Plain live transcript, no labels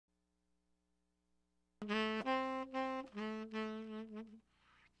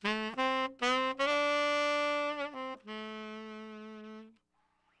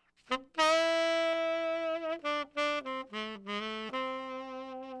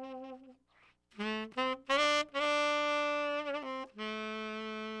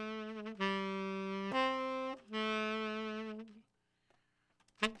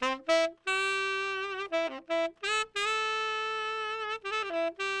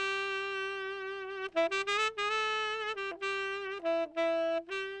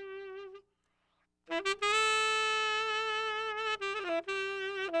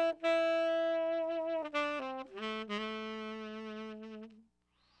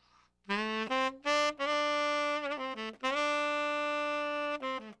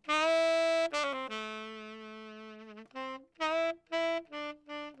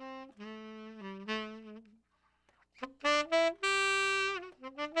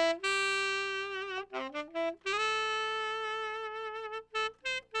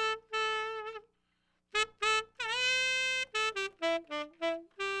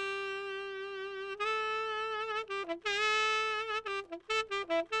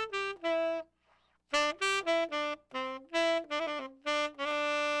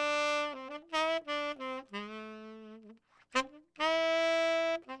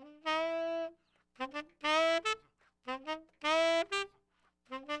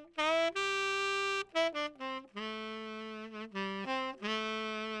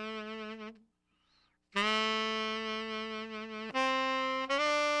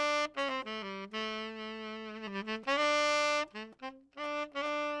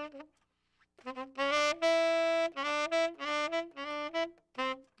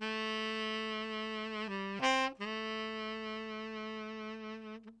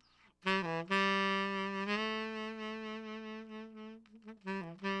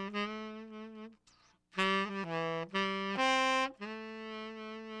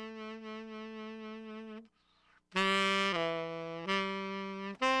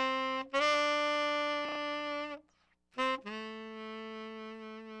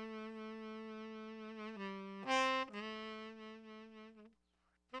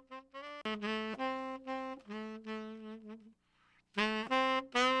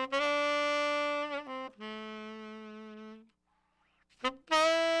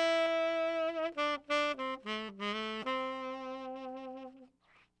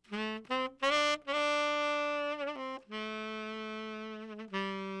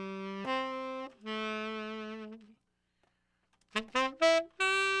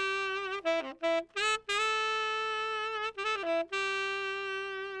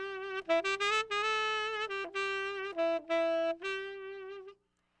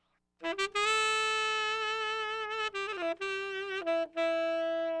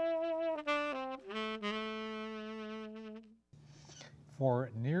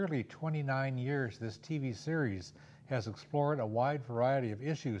For nearly 29 years, this TV series has explored a wide variety of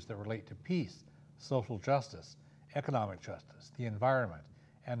issues that relate to peace, social justice, economic justice, the environment,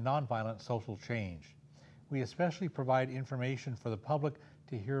 and nonviolent social change. We especially provide information for the public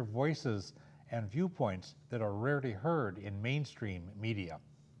to hear voices and viewpoints that are rarely heard in mainstream media.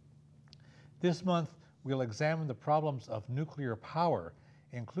 This month, we'll examine the problems of nuclear power,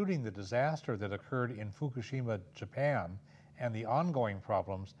 including the disaster that occurred in Fukushima, Japan, and the ongoing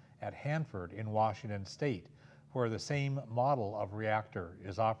problems at Hanford in Washington State, where the same model of reactor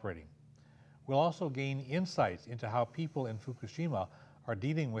is operating. We'll also gain insights into how people in Fukushima are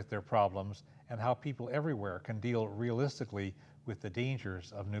dealing with their problems and how people everywhere can deal realistically with the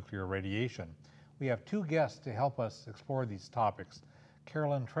dangers of nuclear radiation. We have two guests to help us explore these topics.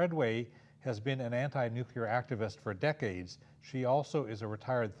 Carolyn Treadway has been an anti-nuclear activist for decades. She also is a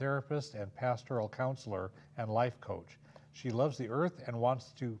retired therapist and pastoral counselor and life coach. She loves the earth and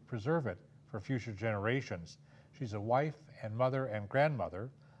wants to preserve it for future generations. She's a wife and mother and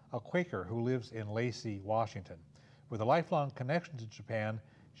grandmother, a Quaker who lives in Lacey, Washington. With a lifelong connection to Japan,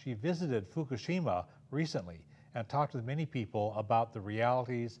 she visited Fukushima recently and talked with many people about the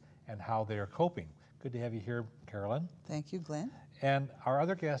realities and how they are coping. Good to have you here, Carolyn. Thank you, Glenn. And our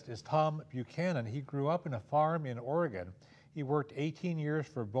other guest is Tom Buchanan. He grew up in a farm in Oregon. He worked 18 years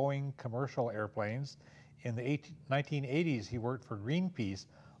for Boeing commercial airplanes. In the 1980s, he worked for Greenpeace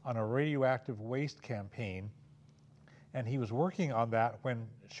on a radioactive waste campaign, and he was working on that when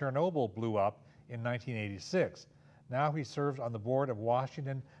Chernobyl blew up in 1986. Now he serves on the board of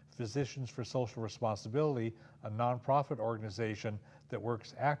Washington Physicians for Social Responsibility, a nonprofit organization that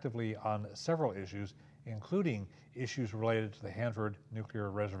works actively on several issues, including issues related to the Hanford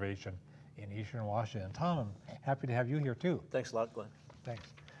Nuclear Reservation in Eastern Washington. Tom, I'm happy to have you here too. Thanks a lot, Glenn. Thanks.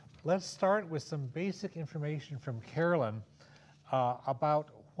 Let's start with some basic information from Carolyn about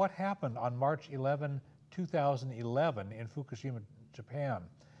what happened on March 11, 2011 in Fukushima, Japan.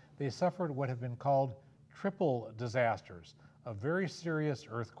 They suffered what have been called triple disasters: a very serious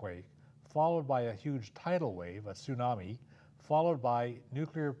earthquake, followed by a huge tidal wave, a tsunami, followed by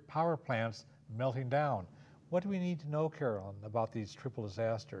nuclear power plants melting down. What do we need to know, Carolyn, about these triple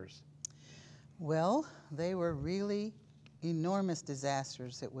disasters? Well, they were really enormous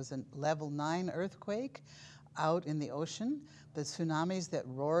disasters. It was a level 9 earthquake out in the ocean. The tsunamis that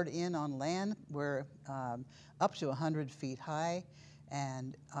roared in on land were up to 100 feet high,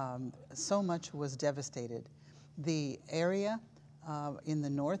 and so much was devastated. The area in the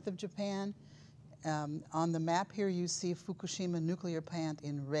north of Japan, on the map here you see Fukushima nuclear plant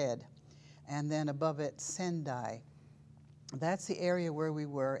in red, and then above it Sendai. That's the area where we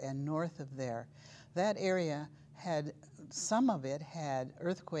were, and north of there. That area had, some of it had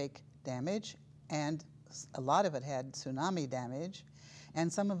earthquake damage, and a lot of it had tsunami damage,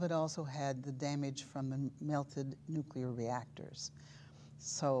 and some of it also had the damage from the melted nuclear reactors.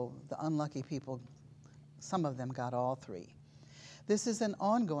 So the unlucky people, some of them got all three. This is an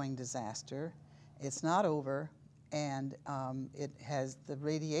ongoing disaster. It's not over, and it has the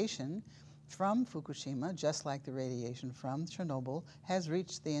radiation from Fukushima, just like the radiation from Chernobyl, has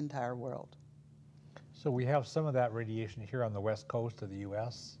reached the entire world. So we have some of that radiation here on the west coast of the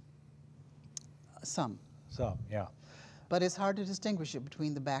U.S.? Some. Some, yeah. But it's hard to distinguish it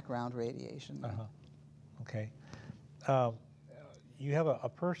between the background radiation. Okay. You have a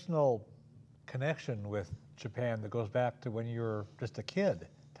personal connection with Japan that goes back to when you were just a kid.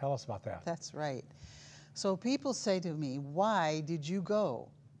 Tell us about that. That's right. So people say to me, why did you go?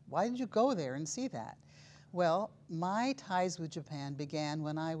 Why did you go there and see that? Well, my ties with Japan began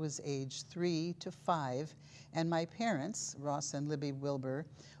when I was age 3 to 5, and my parents, Ross and Libby Wilbur,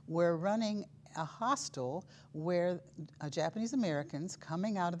 were running a hostel where Japanese Americans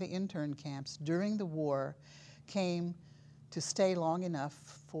coming out of the intern camps during the war came to stay long enough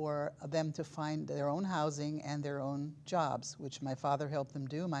for them to find their own housing and their own jobs, which my father helped them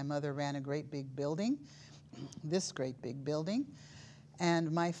do. My mother ran a great big building, this great big building.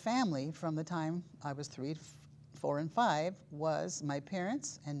 And my family, from the time I was 3, 4, and 5, was my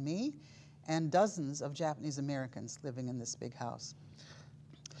parents and me and dozens of Japanese Americans living in this big house.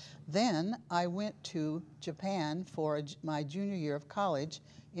 Then I went to Japan for my junior year of college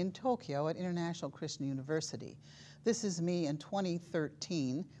in Tokyo at International Christian University. This is me in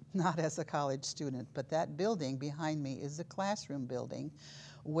 2013, not as a college student, but that building behind me is the classroom building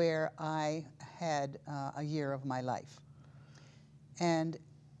where I had a year of my life. And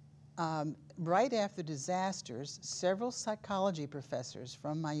right after disasters, several psychology professors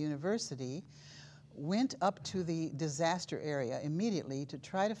from my university went up to the disaster area immediately to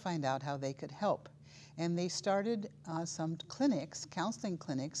try to find out how they could help. And they started some clinics, counseling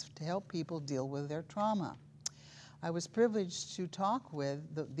clinics, to help people deal with their trauma. I was privileged to talk with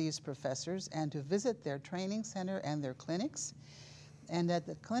these professors and to visit their training center and their clinics. And at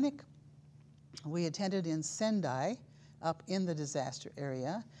the clinic we attended in Sendai, up in the disaster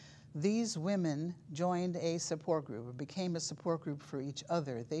area, these women joined a support group, or became a support group for each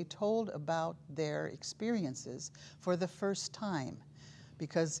other. They told about their experiences for the first time,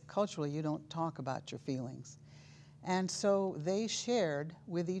 because culturally you don't talk about your feelings. And so they shared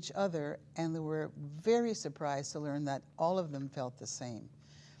with each other, and they were very surprised to learn that all of them felt the same.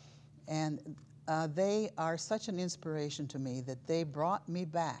 And they are such an inspiration to me that they brought me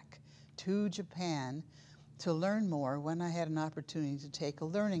back to Japan to learn more when I had an opportunity to take a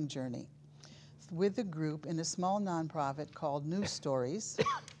learning journey with a group in a small nonprofit called News Stories.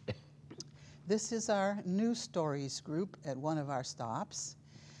 This is our News Stories group at one of our stops,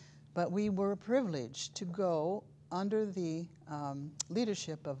 but we were privileged to go under the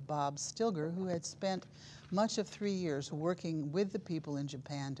leadership of Bob Stilger, who had spent much of 3 years working with the people in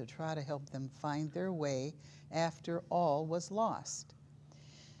Japan to try to help them find their way after all was lost.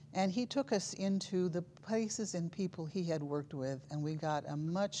 And he took us into the places and people he had worked with, and we got a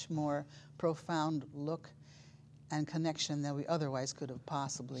much more profound look and connection than we otherwise could have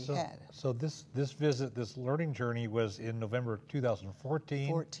possibly had. So this visit, this learning journey was in November 2014?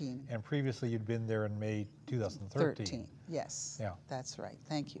 14. And previously you'd been there in May 2013? 13, yes. Yeah. That's right.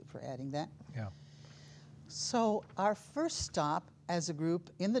 Thank you for adding that. Yeah. So our first stop as a group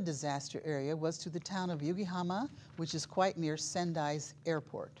in the disaster area was to the town of Yugihama, which is quite near Sendai's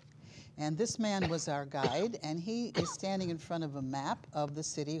airport. And this man was our guide, and he is standing in front of a map of the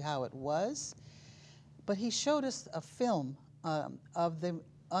city, how it was. But he showed us a film of the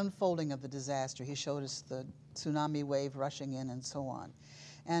unfolding of the disaster. He showed us the tsunami wave rushing in and so on.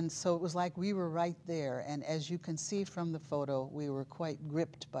 And so it was like we were right there. And as you can see from the photo, we were quite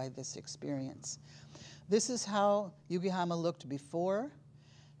gripped by this experience. This is how Yugihama looked before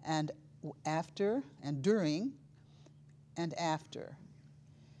and after and during and after.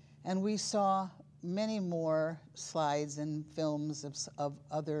 And we saw many more slides and films of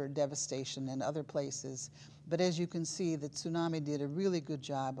other devastation and other places But as you can see, the tsunami did a really good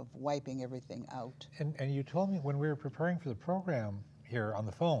job of wiping everything out. And you told me when we were preparing for the program here on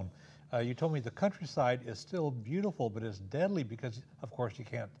the phone, you told me the countryside is still beautiful, but it's deadly because, of course, you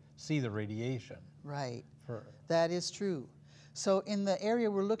can't see the radiation. Right. That is true. So in the area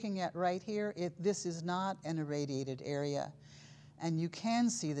we're looking at right here, this is not an irradiated area. And you can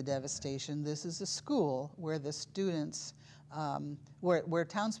see the devastation. This is a school where the students, where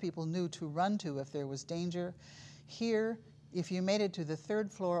townspeople knew to run to if there was danger. Here, if you made it to the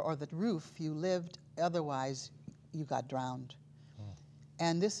third floor or the roof, you lived. Otherwise, you got drowned.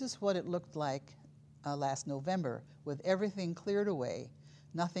 And this is what it looked like last November, with everything cleared away.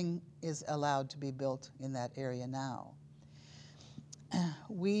 Nothing is allowed to be built in that area now.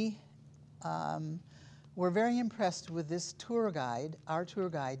 We were very impressed with this tour guide, our tour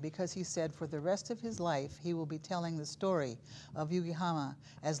guide, because he said for the rest of his life he will be telling the story of Fukushima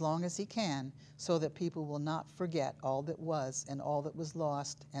as long as he can, so that people will not forget all that was and all that was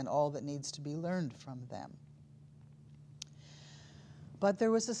lost and all that needs to be learned from them. But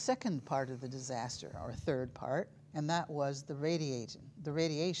there was a second part of the disaster, or third part, and that was the radiation,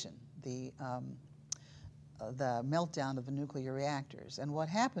 the meltdown of the nuclear reactors. And what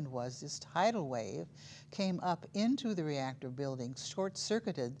happened was this tidal wave came up into the reactor building,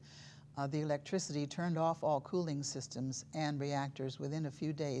 short-circuited the electricity, turned off all cooling systems, and reactors within a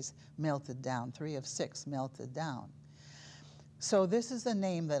few days melted down. 3 of 6 melted down. So this is a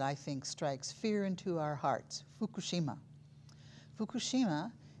name that I think strikes fear into our hearts, Fukushima.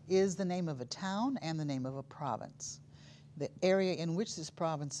 Fukushima is the name of a town and the name of a province. The area in which this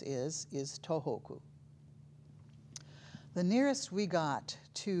province is Tohoku. The nearest we got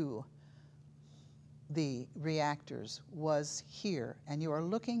to the reactors was here, and you are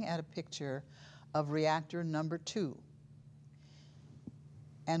looking at a picture of reactor number 2.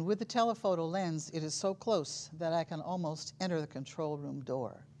 And with the telephoto lens, it is so close that I can almost enter the control room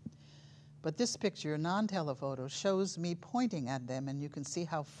door. But this picture, non-telephoto, shows me pointing at them, and you can see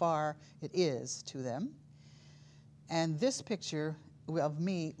how far it is to them. And this picture of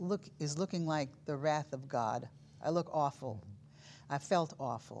me is looking like the wrath of God. I look awful. I felt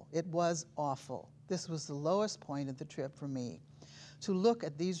awful. It was awful. This was the lowest point of the trip for me, to look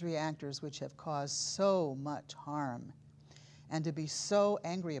at these reactors which have caused so much harm, and to be so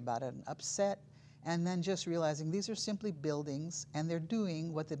angry about it and upset, and then just realizing these are simply buildings, and they're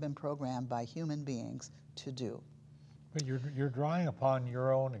doing what they've been programmed by human beings to do. But you're drawing upon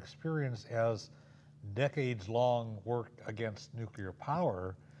your own experience as decades-long work against nuclear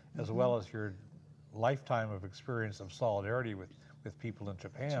power, as well as your lifetime of experience of solidarity with people in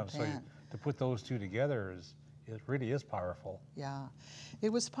Japan. So to put those two together it really is powerful. Yeah, it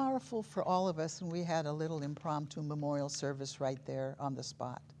was powerful for all of us, and we had a little impromptu memorial service right there on the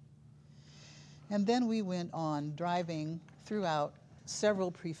spot. And then we went on driving throughout several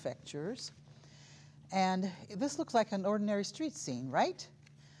prefectures. And this looks like an ordinary street scene, right?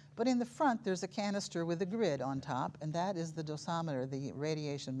 But in the front, there's a canister with a grid on top, and that is the dosimeter, the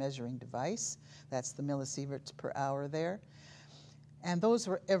radiation measuring device. That's the millisieverts per hour there. And those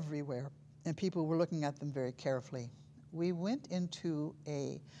were everywhere, and people were looking at them very carefully. We went into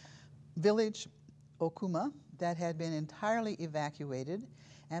a village, Okuma, that had been entirely evacuated,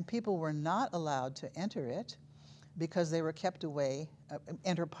 and people were not allowed to enter it because they were kept away,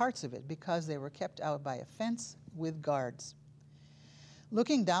 enter parts of it, because they were kept out by a fence with guards.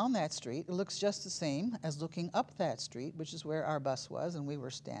 Looking down that street, it looks just the same as looking up that street, which is where our bus was, and we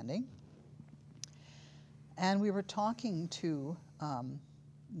were standing. And we were talking to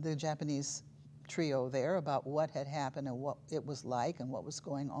the Japanese trio there about what had happened and what it was like and what was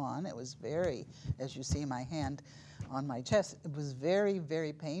going on. It was very, as you see my hand on my chest, it was very,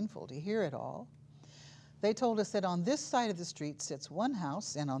 very painful to hear it all. They told us that on this side of the street sits one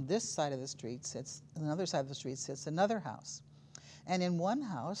house, and on this side of the street sits, another side of the street sits another house. And in one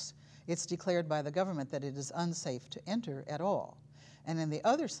house, it's declared by the government that it is unsafe to enter at all. And in the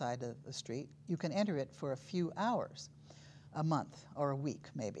other side of the street, you can enter it for a few hours, a month or a week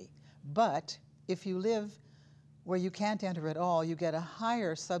maybe. But if you live where you can't enter at all, you get a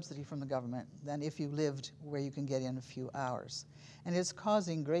higher subsidy from the government than if you lived where you can get in a few hours. And it's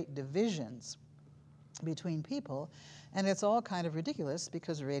causing great divisions between people, and it's all kind of ridiculous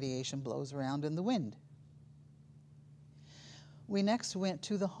because radiation blows around in the wind. We next went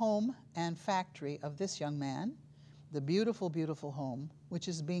to the home and factory of this young man, the beautiful, beautiful home, which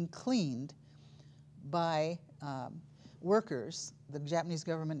is being cleaned by workers. The Japanese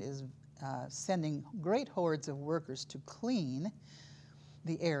government is sending great hordes of workers to clean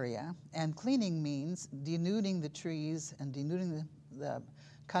the area, and cleaning means denuding the trees and denuding the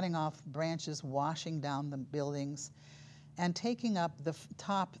cutting off branches, washing down the buildings, and taking up the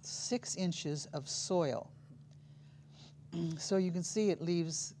top 6 inches of soil. So you can see it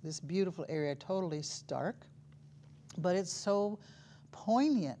leaves this beautiful area totally stark, but it's so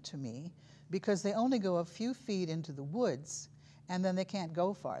poignant to me because they only go a few feet into the woods and then they can't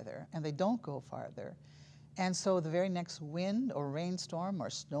go farther, and they don't go farther. And so the very next wind or rainstorm or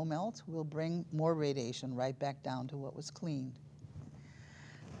snowmelt will bring more radiation right back down to what was cleaned.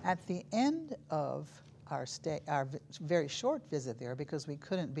 At the end of our very short visit there, because we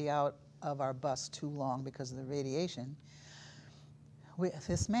couldn't be out of our bus too long because of the radiation,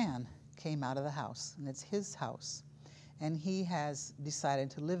 this man came out of the house, and it's his house. And he has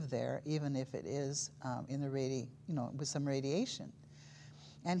decided to live there, even if it is with some radiation.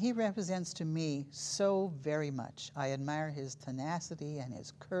 And he represents to me so very much. I admire his tenacity and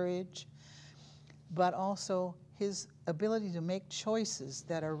his courage, but also his ability to make choices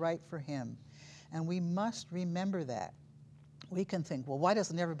that are right for him. And we must remember that. We can think, well, why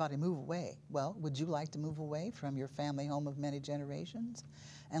doesn't everybody move away? Well, would you like to move away from your family home of many generations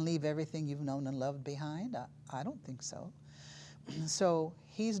and leave everything you've known and loved behind? I don't think so. So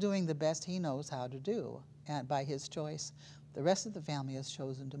he's doing the best he knows how to do, and by his choice, the rest of the family has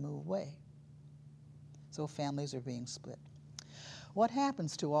chosen to move away. So families are being split. What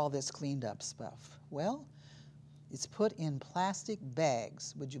happens to all this cleaned up stuff? Well, it's put in plastic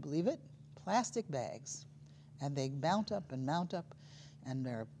bags. Would you believe it? Plastic bags. And they mount up, and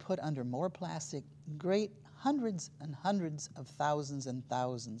they're put under more plastic, great hundreds and hundreds of thousands and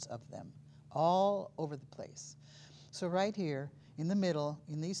thousands of them, all over the place. So right here, in the middle,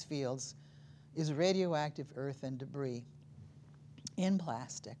 in these fields, is radioactive earth and debris in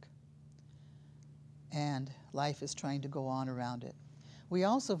plastic. And life is trying to go on around it. We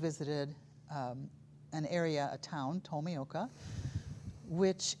also visited an area, a town, Tomioka,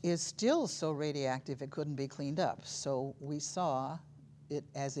 which is still so radioactive it couldn't be cleaned up. So we saw it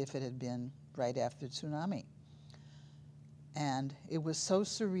as if it had been right after the tsunami. And it was so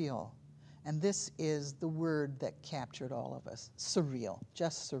surreal. And this is the word that captured all of us, surreal,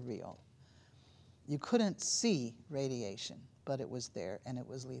 just surreal. You couldn't see radiation, but it was there, and it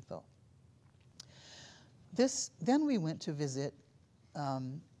was lethal. Then we went to visit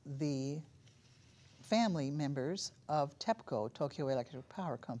the family members of TEPCO, Tokyo Electric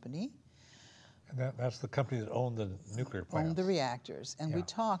Power Company. And that's the company that owned the nuclear plants. Owned the reactors. And we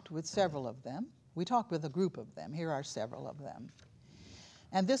talked with several of them. We talked with a group of them. Here are several of them.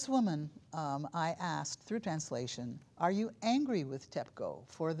 And this woman, I asked through translation, are you angry with TEPCO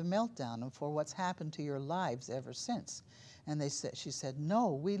for the meltdown and for what's happened to your lives ever since? And she said,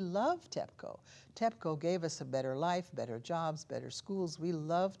 no, we love TEPCO. TEPCO gave us a better life, better jobs, better schools. We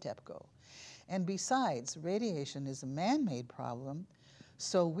love TEPCO. And besides, radiation is a man-made problem,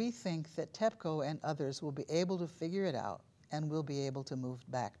 so we think that TEPCO and others will be able to figure it out and we'll be able to move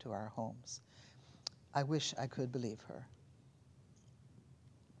back to our homes. I wish I could believe her.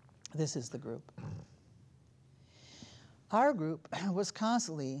 This is the group. Our group was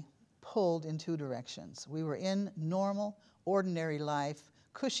constantly pulled in 2 directions. We were in normal, ordinary life,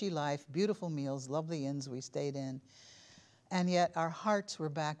 cushy life, beautiful meals, lovely inns we stayed in, and yet our hearts were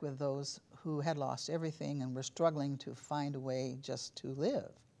back with those who had lost everything and were struggling to find a way just to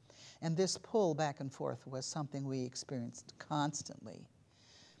live. And this pull back and forth was something we experienced constantly.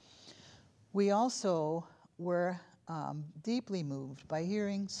 We also were deeply moved by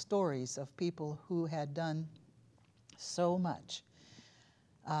hearing stories of people who had done so much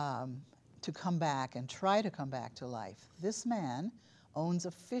to come back and try to come back to life. This man owns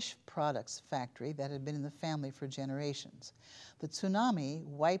a fish products factory that had been in the family for generations. The tsunami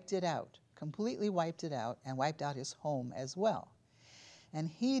wiped it out, completely wiped it out, and wiped out his home as well. And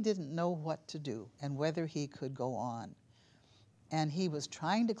he didn't know what to do and whether he could go on. And he was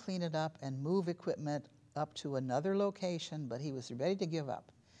trying to clean it up and move equipment up to another location, but he was ready to give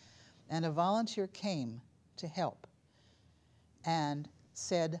up. And a volunteer came to help and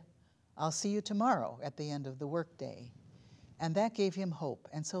said, I'll see you tomorrow at the end of the workday. And that gave him hope.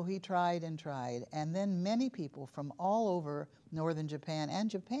 And so he tried and tried. And then many people from all over northern Japan and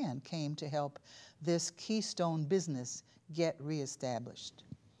Japan came to help this keystone business get reestablished.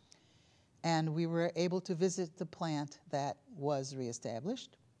 And we were able to visit the plant that was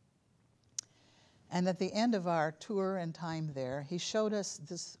reestablished. And at the end of our tour and time there, he showed us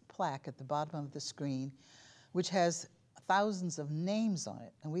this plaque at the bottom of the screen, which has thousands of names on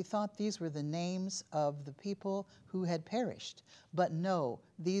it. And we thought these were the names of the people who had perished. But no,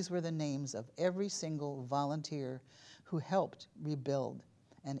 these were the names of every single volunteer who helped rebuild.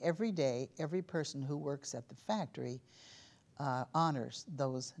 And every day, every person who works at the factory honors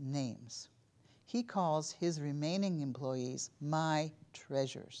those names. He calls his remaining employees my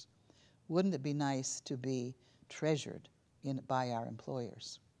treasures. Wouldn't it be nice to be treasured by our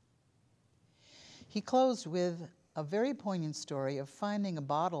employers? He closed with a very poignant story of finding a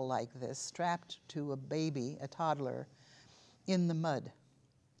bottle like this strapped to a baby, a toddler, in the mud.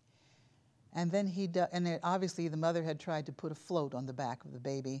 And then obviously the mother had tried to put a float on the back of the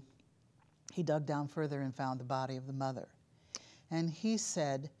baby. He dug down further and found the body of the mother. And he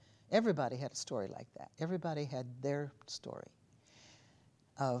said, everybody had a story like that. Everybody had their story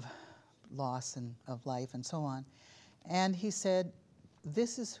of loss and of life and so on. And he said,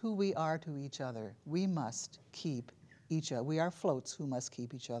 this is who we are to each other. We must keep each other. We are floats who must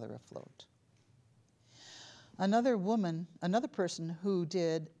keep each other afloat. Another person who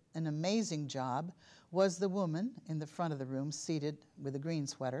did an amazing job was the woman in the front of the room seated with a green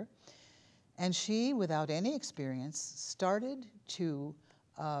sweater. And she, without any experience, started to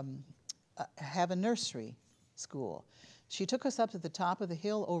have a nursery school. She took us up to the top of the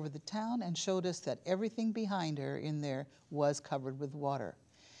hill over the town and showed us that everything behind her in there was covered with water.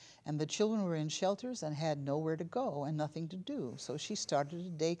 And the children were in shelters and had nowhere to go and nothing to do. So she started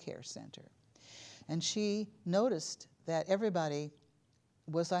a daycare center. And she noticed that everybody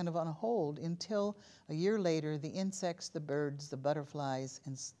was kind of on hold until a year later the insects, the birds, the butterflies,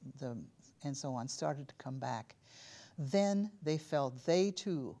 and so on started to come back. Then they felt they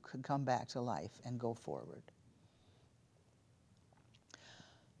too could come back to life and go forward.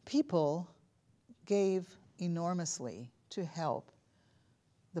 People gave enormously to help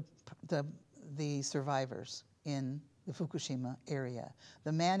the survivors in the Fukushima area.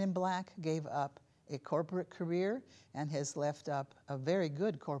 The man in black gave up a corporate career and has left up a very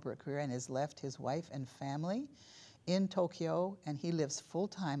good corporate career and has left his wife and family in Tokyo, and he lives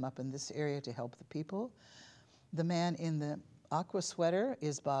full-time up in this area to help the people. The man in the aqua sweater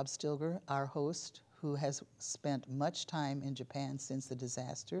is Bob Stilger, our host, who has spent much time in Japan since the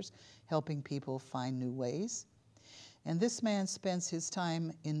disasters, helping people find new ways. And this man spends his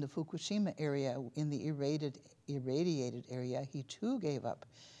time in the Fukushima area, in the irradiated area. He too gave up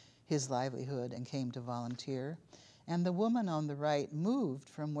his livelihood and came to volunteer. And the woman on the right moved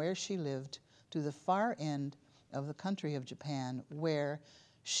from where she lived to the far end of the country of Japan, where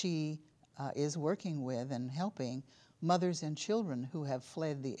she is working with and helping mothers and children who have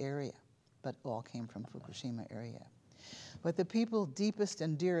fled the area, but all came from Fukushima area. But the people deepest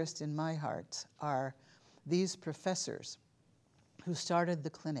and dearest in my heart are these professors who started the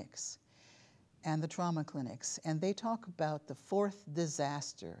clinics and the trauma clinics, and they talk about the fourth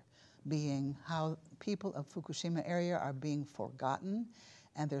disaster being how people of Fukushima area are being forgotten,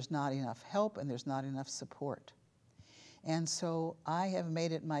 and there's not enough help and there's not enough support. And so I have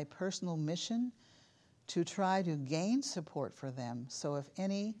made it my personal mission to try to gain support for them. So if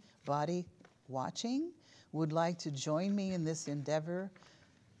anybody watching would like to join me in this endeavor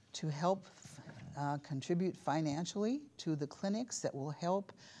to help contribute financially to the clinics that will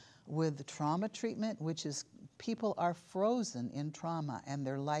help with the trauma treatment, which is people are frozen in trauma and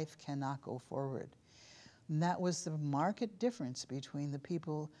their life cannot go forward. And that was the marked difference between the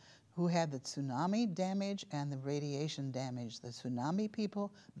people who had the tsunami damage and the radiation damage. The tsunami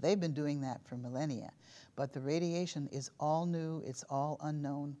people, they've been doing that for millennia. But the radiation is all new, it's all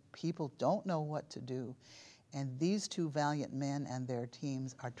unknown. People don't know what to do. And these two valiant men and their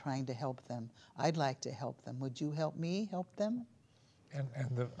teams are trying to help them. I'd like to help them. Would you help me help them?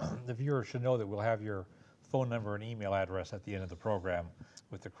 And the viewers should know that we'll have your phone number and email address at the end of the program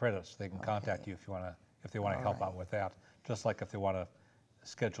with the credits. They can contact you if they want to help out with that. Just like if they want to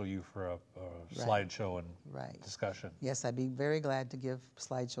schedule you for a slideshow and discussion. Yes, I'd be very glad to give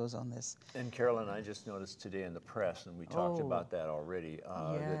slideshows on this. And Carolyn, I just noticed today in the press, and we talked about that already,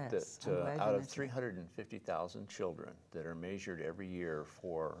 that out of 350,000 children that are measured every year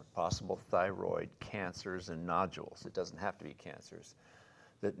for possible thyroid cancers and nodules, it doesn't have to be cancers,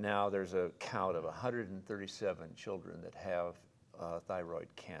 that now there's a count of 137 children that have thyroid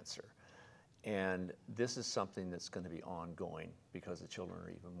cancer. And this is something that's going to be ongoing because the children are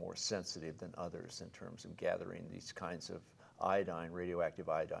even more sensitive than others in terms of gathering these kinds of iodine, radioactive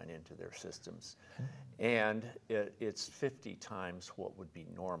iodine, into their systems. And it's 50 times what would be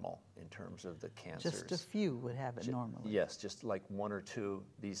normal in terms of the cancers. Just a few would have it normally. Yes, just like one or two.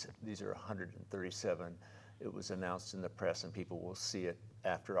 These are 137. It was announced in the press, and people will see it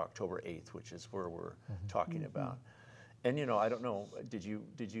after October 8th, which is where we're talking about. And you know, I don't know, did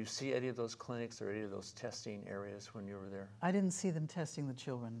you see any of those clinics or any of those testing areas when you were there? I didn't see them testing the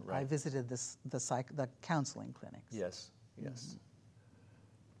children. Right. I visited the counseling clinics. Yes, yes.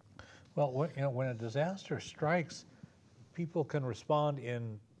 Well, when a disaster strikes, people can respond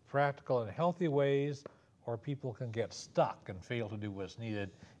in practical and healthy ways, or people can get stuck and fail to do what's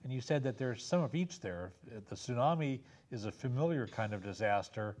needed. And you said that there's some of each there. The tsunami is a familiar kind of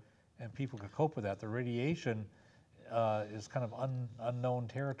disaster, and people can cope with that. The radiation is kind of unknown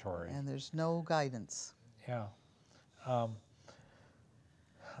territory. And there's no guidance. Yeah.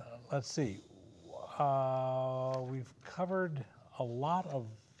 Let's see. We've covered a lot of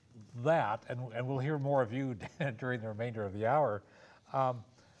that, and we'll hear more of you during the remainder of the hour.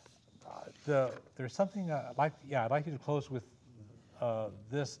 There's something I'd like you to close with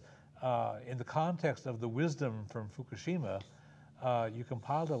this. In the context of the wisdom from Fukushima, you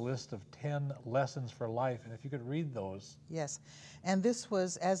compiled a list of 10 lessons for life, and if you could read those. Yes, and this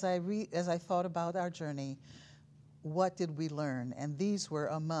was, as I thought about our journey, what did we learn? And these were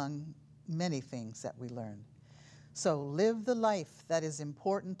among many things that we learned. So live the life that is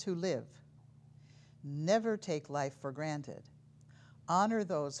important to live. Never take life for granted. Honor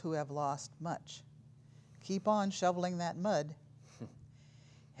those who have lost much. Keep on shoveling that mud.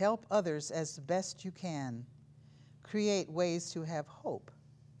 Help others as best you can. Create ways to have hope.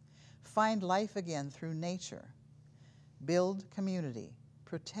 Find life again through nature. Build community.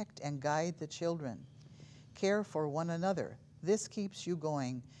 Protect and guide the children. Care for one another. This keeps you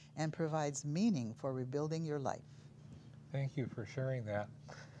going and provides meaning for rebuilding your life. Thank you for sharing that.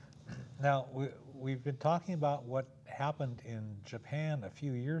 Now, we've been talking about what happened in Japan a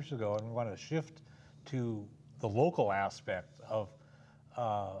few years ago, and we want to shift to the local aspect of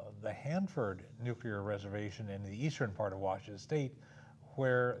the Hanford Nuclear Reservation in the eastern part of Washington State,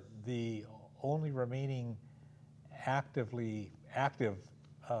 where the only remaining active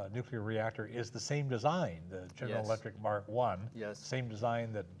nuclear reactor is the same design, the General Electric Mark I, same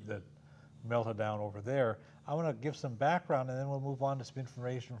design that melted down over there. I want to give some background, and then we'll move on to some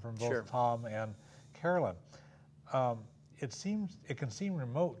information from both Tom and Carolyn. It can seem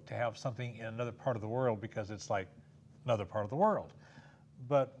remote to have something in another part of the world because it's like another part of the world.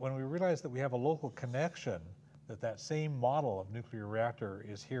 But when we realize that we have a local connection, that same model of nuclear reactor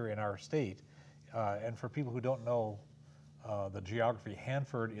is here in our state, and for people who don't know the geography,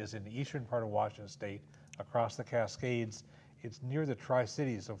 Hanford is in the eastern part of Washington State, across the Cascades. It's near the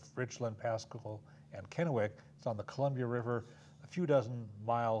Tri-Cities of Richland, Pasco, and Kennewick. It's on the Columbia River, a few dozen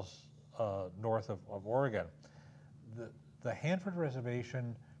miles north of Oregon. The Hanford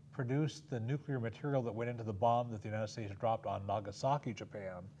Reservation produced the nuclear material that went into the bomb that the United States dropped on Nagasaki,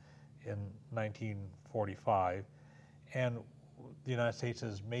 Japan in 1945. And the United States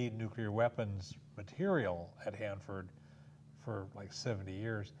has made nuclear weapons material at Hanford for like 70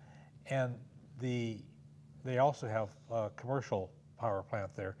 years. And they also have a commercial power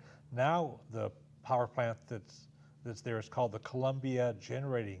plant there. Now the power plant that's there is called the Columbia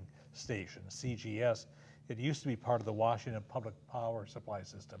Generating Station, CGS. It used to be part of the Washington Public Power Supply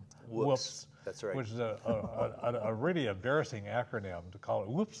System. Whoops. That's right. Which is a really embarrassing acronym to call it.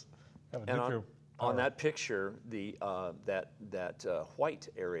 Whoops. On that picture, that white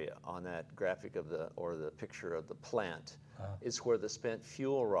area on that graphic of the picture of the plant is where the spent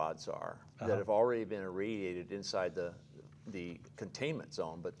fuel rods are that have already been irradiated inside the containment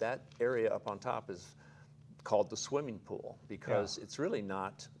zone. But that area up on top is called the swimming pool because it's really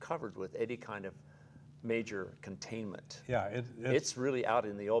not covered with any kind of major containment. Yeah, it's really out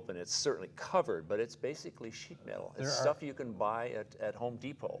in the open. It's certainly covered, but it's basically sheet metal. It's stuff you can buy at Home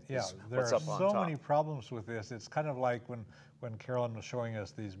Depot. Yeah, there are so many problems with this. It's kind of like when Carolyn was showing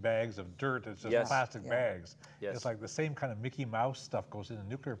us these bags of dirt. It's just plastic bags. Yes. It's like the same kind of Mickey Mouse stuff goes into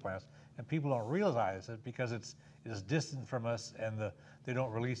nuclear plants, and people don't realize it because it's distant from us, and they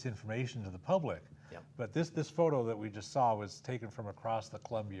don't release information to the public. Yeah. But this photo that we just saw was taken from across the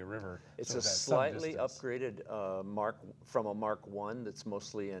Columbia River. It's a slightly upgraded Mark I that's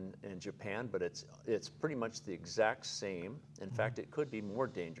mostly in Japan, but it's pretty much the exact same. In fact, it could be more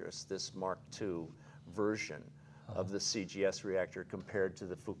dangerous, this Mark II version of the CGS reactor compared to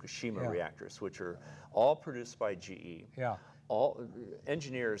the Fukushima reactors, which are all produced by GE. Yeah. All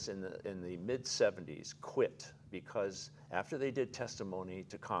engineers in the mid-70s quit because after they did testimony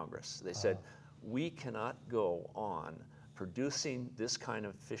to Congress, they said, we cannot go on producing this kind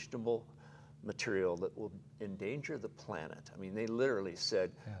of fissionable material that will endanger the planet. I mean, they literally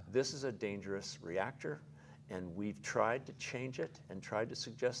said, this is a dangerous reactor, and we've tried to change it and tried to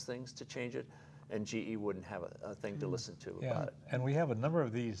suggest things to change it, and GE wouldn't have a thing to listen to about it. And we have a number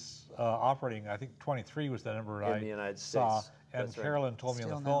of these operating. I think 23 was the number in the United saw. States. And Carolyn told me on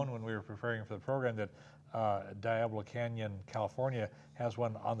the phone when we were preparing for the program that Diablo Canyon, California, has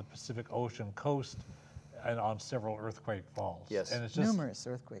one on the Pacific Ocean coast and on several earthquake faults. Yes. And it's just numerous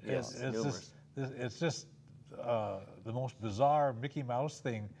earthquake faults. It's just the most bizarre Mickey Mouse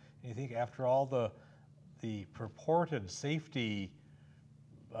thing. And you think after all the purported safety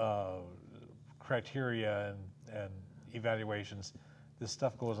criteria and evaluations, this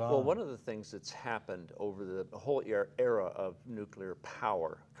stuff goes on. Well, one of the things that's happened over the whole era of nuclear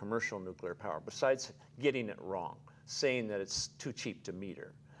power, commercial nuclear power, besides getting it wrong, saying that it's too cheap to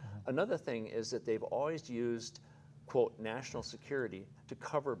meter, another thing is that they've always used, quote, national security to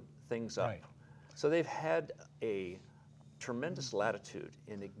cover things up. Right. So they've had a tremendous latitude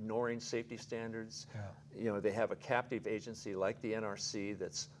in ignoring safety standards. Yeah. You know, they have a captive agency like the NRC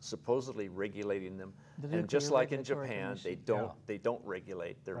that's supposedly regulating them. The And just Nuclear like in Regulatory Japan, Commission. they don't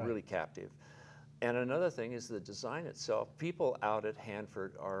regulate. They're Right. really captive. And another thing is the design itself. People out at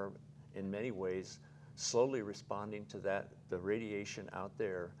Hanford are, in many ways, slowly responding to the radiation out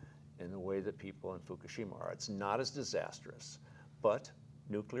there in the way that people in Fukushima are. It's not as disastrous, but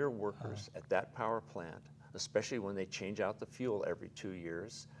nuclear workers at that power plant, especially when they change out the fuel every 2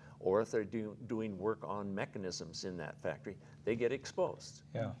 years, or if they're doing work on mechanisms in that factory, they get exposed.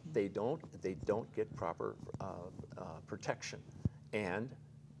 Yeah. They don't get proper protection. And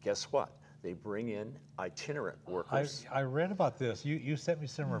guess what? They bring in itinerant workers. I read about this. You sent me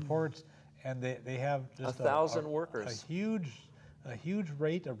some reports, and they have just 1,000 workers. A huge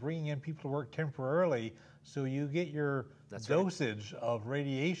rate of bringing in people to work temporarily, so you get your That's right. dosage of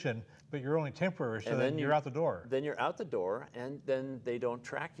radiation, but you're only temporary, so And then you're out the door. Then you're out the door, and then they don't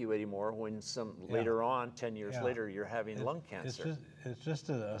track you anymore when later on, 10 years Yeah. later, you're having lung cancer. It's just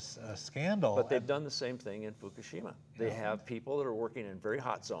a scandal. But they've done the same thing in Fukushima. They have people that are working in very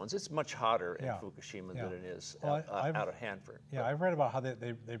hot zones. It's much hotter in Fukushima than it is out of Hanford. Yeah, I've read about how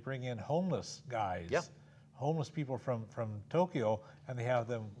they bring in homeless guys. Yeah. Homeless people from Tokyo, and they have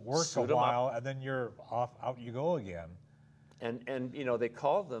them work Suit a 'em while, and then you're out you go again. And you know, they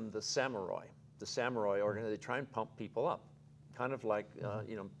call them the samurai. The samurai organization. They try and pump people up, kind of like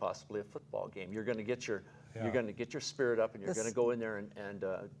you know, possibly a football game. You're going to get your spirit up, and you're going to go in there and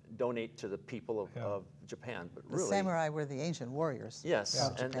donate to the people of Japan. But The really, samurai were the ancient warriors. yes,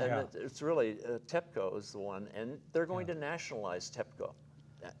 of and Japan. it's really TEPCO is the one, and they're going to nationalize TEPCO.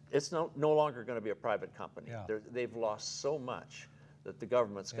 It's no longer going to be a private company. Yeah. They've lost so much that the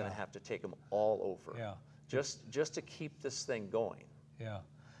government's going to have to take them all over. Yeah. Just to keep this thing going. Yeah.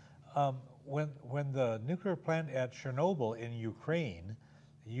 When the nuclear plant at Chernobyl in Ukraine,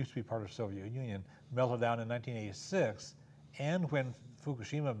 it used to be part of the Soviet Union, melted down in 1986, and when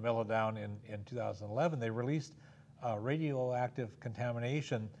Fukushima melted down in 2011, they released radioactive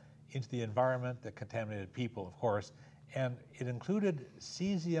contamination into the environment that contaminated people, of course, and it included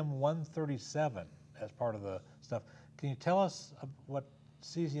cesium-137 as part of the stuff. Can you tell us what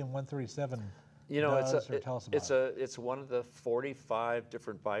cesium-137 does, or tell us about it? It's one of the 45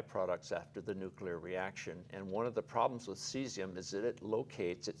 different byproducts after the nuclear reaction, and one of the problems with cesium is that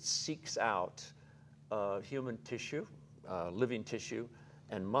it seeks out human tissue, living tissue,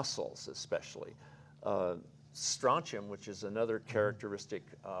 and muscles especially. Strontium, which is another characteristic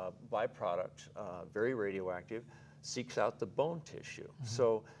byproduct, very radioactive, seeks out the bone tissue.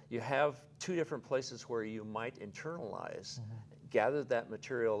 So you have two different places where you might internalize, gather that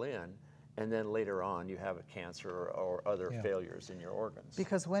material in, and then later on you have a cancer or other failures in your organs.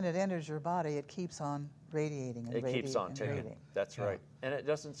 Because when it enters your body, it keeps on radiating and It keeps on ticking. radiating. That's right. And it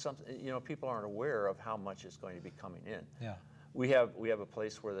doesn't, you know, people aren't aware of how much is going to be coming in. Yeah. We have a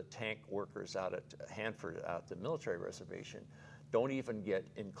place where the tank workers out at Hanford, out at the military reservation, don't even get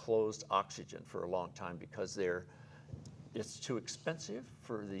enclosed oxygen for a long time because it's too expensive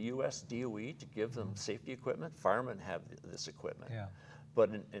for the U.S. DOE to give them safety equipment. Firemen have this equipment. Yeah. But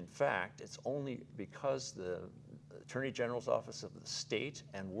in fact, it's only because the Attorney General's Office of the state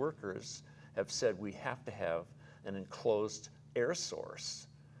and workers have said we have to have an enclosed air source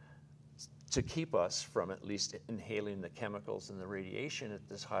to keep us from at least inhaling the chemicals and the radiation at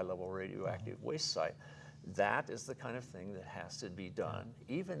this high-level radioactive waste site. That is the kind of thing that has to be done,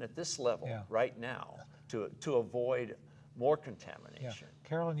 even at this level, right now, to avoid more contamination. Yeah.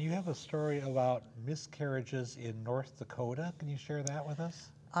 Carolyn, you have a story about miscarriages in North Dakota. Can you share that with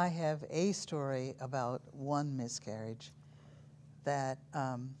us? I have a story about one miscarriage that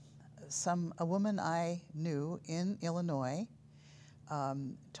a woman I knew in Illinois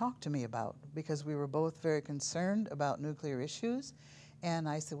talked to me about, because we were both very concerned about nuclear issues. And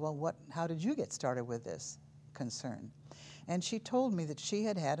I said, well, how did you get started with this concern? And she told me that she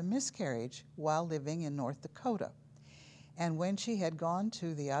had had a miscarriage while living in North Dakota. And when she had gone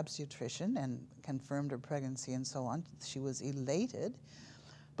to the obstetrician and confirmed her pregnancy and so on, she was elated.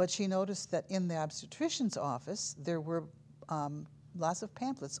 But she noticed that in the obstetrician's office, there were lots of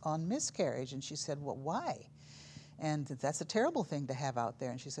pamphlets on miscarriage. And she said, well, why? And that's a terrible thing to have out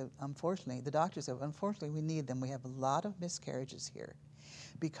there. And she said, unfortunately, the doctor said, unfortunately, we need them. We have a lot of miscarriages here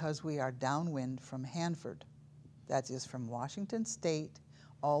because we are downwind from Hanford. That is from Washington State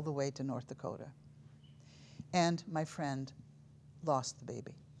all the way to North Dakota. And my friend lost the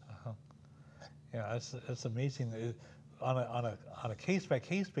baby. Yeah, it's amazing. On a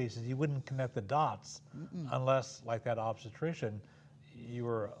case-by-case basis, you wouldn't connect the dots unless, like that obstetrician, you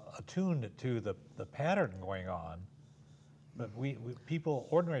were attuned to the pattern going on. But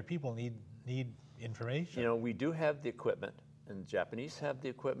ordinary people need information. You know, we do have the equipment, and the Japanese have the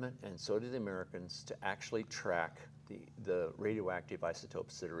equipment, and so do the Americans, to actually track the radioactive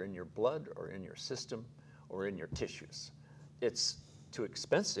isotopes that are in your blood or in your system or in your tissues. It's too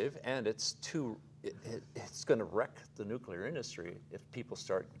expensive, and it's going to wreck the nuclear industry if people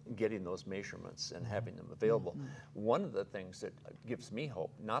start getting those measurements and having them available. One of the things that gives me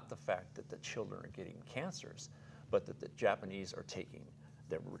hope, not the fact that the children are getting cancers, but that the Japanese are taking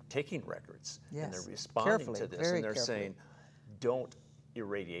records, and they're responding to this, and they're saying, don't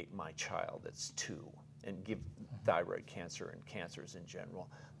irradiate my child that's 2, and give thyroid cancer and cancers in general.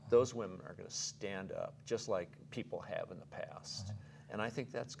 Those women are going to stand up just like people have in the past. And I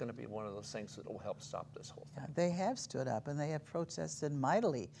think that's going to be one of those things that will help stop this whole thing. Yeah, they have stood up and they have protested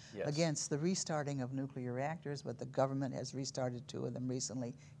mightily against the restarting of nuclear reactors, but the government has restarted 2 of them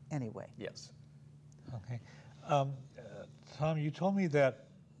recently anyway. Yes. Okay. Tom, you told me that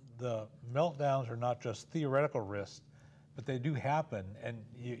the meltdowns are not just theoretical risks, but they do happen. And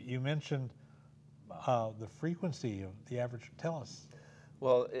you mentioned the frequency of the average. Tell us.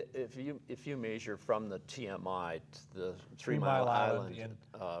 Well, if you measure from the TMI to the 3 Mile Island in,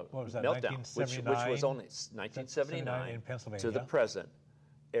 what was that, meltdown, which was only 1979 in Pennsylvania, to the present,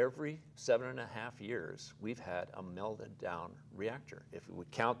 every 7.5 years we've had a melted down reactor. If we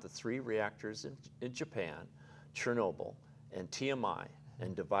count the 3 reactors in Japan, Chernobyl, and TMI,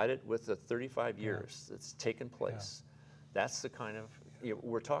 and divide it with the 35 years that's taken place, that's the kind of,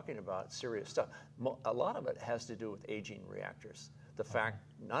 we're talking about serious stuff. A lot of it has to do with aging reactors. The fact,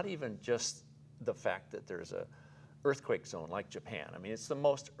 not even just the fact that there's a earthquake zone like Japan. I mean, it's the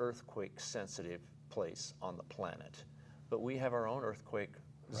most earthquake sensitive place on the planet. But we have our own earthquake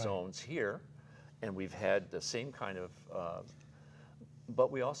zones here, and we've had the same kind of,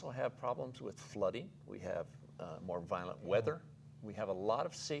 but we also have problems with flooding. We have more violent weather. We have a lot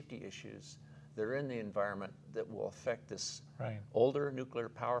of safety issues that are in the environment that will affect this older nuclear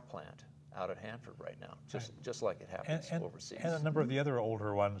power plant out at Hanford right now, just like it happens overseas. And a number of the other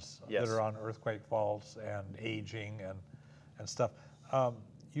older ones that are on earthquake faults and aging and stuff.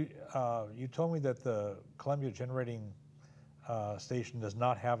 You told me that the Columbia Generating Station does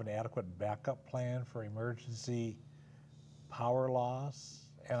not have an adequate backup plan for emergency power loss.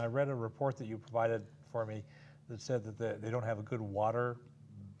 And I read a report that you provided for me that said that they don't have a good water.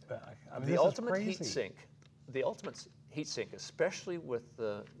 I mean, the ultimate heat sink, especially with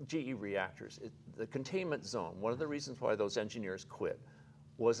the GE reactors, the containment zone, one of the reasons why those engineers quit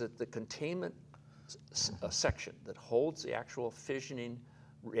was that the containment section that holds the actual fissioning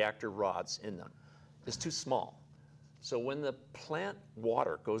reactor rods in them is too small. So when the plant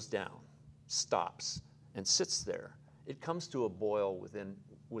water goes down, stops, and sits there, it comes to a boil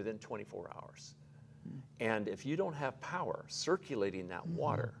within 24 hours. And if you don't have power circulating that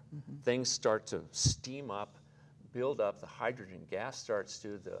water, things start to steam up, build up, the hydrogen gas starts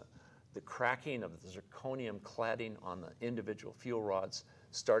to, the cracking of the zirconium cladding on the individual fuel rods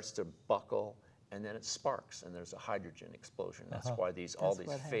starts to buckle, and then it sparks, and there's a hydrogen explosion. That's why all these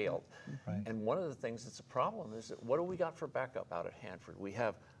failed. And one of the things that's a problem is that what do we got for backup out at Hanford? We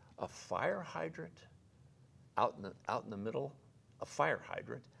have a fire hydrant out in the middle, a fire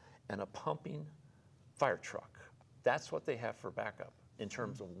hydrant, and a pumping fire truck. That's what they have for backup in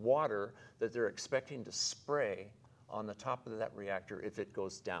terms of water that they're expecting to spray on the top of that reactor if it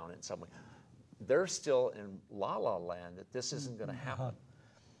goes down in some way. They're still in la-la land that this isn't going to happen.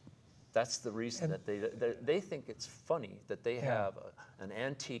 That's the reason that they think it's funny that they have an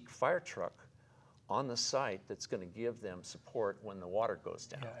antique fire truck on the site that's going to give them support when the water goes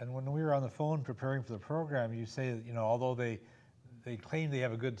down. And when we were on the phone preparing for the program, you say that, although they claim they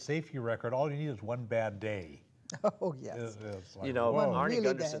have a good safety record, all you need is one bad day. Oh, yes. Like, Arnie really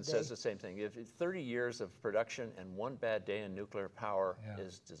Gunderson says the same thing. If 30 years of production and one bad day in nuclear power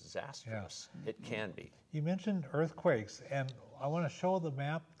is disastrous, it can be. You mentioned earthquakes, and I want to show the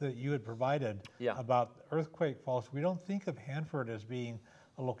map that you had provided about earthquake faults. We don't think of Hanford as being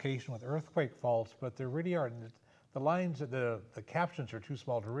a location with earthquake faults, but there really are. The lines, the captions are too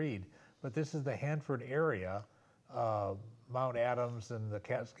small to read, but this is the Hanford area. Mount Adams and the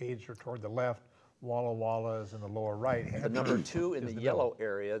Cascades are toward the left. Walla Walla is in the lower right. The number 2 in the yellow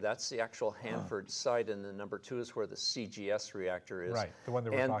area, that's the actual Hanford site, and the number 2 is where the CGS reactor is. Right, the one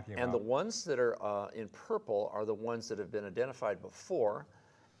that we're talking about. And the ones that are in purple are the ones that have been identified before,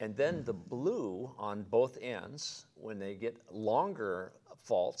 and then the blue on both ends, when they get longer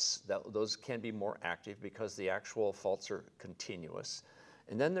faults, those can be more active because the actual faults are continuous.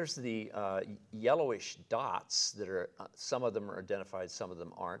 And then there's the yellowish dots that are, some of them are identified, some of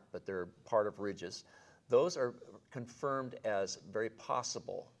them aren't, but they're part of ridges. Those are confirmed as very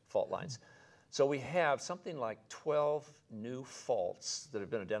possible fault lines. So we have something like 12 new faults that have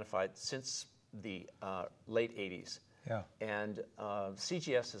been identified since the late 80s. Yeah. And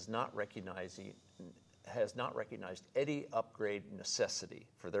CGS has not recognized any upgrade necessity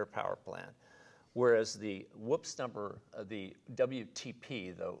for their power plant. Whereas the the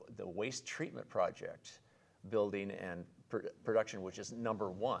WTP, the waste treatment project building and production, which is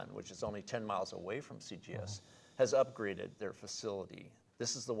number 1, which is only 10 miles away from CGS, has upgraded their facility.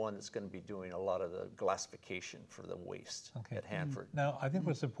 This is the one that's going to be doing a lot of the glassification for the waste at Hanford. Now, I think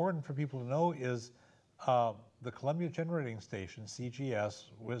what's important for people to know is the Columbia Generating Station, CGS,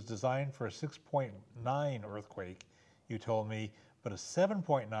 was designed for a 6.9 earthquake, you told me, but a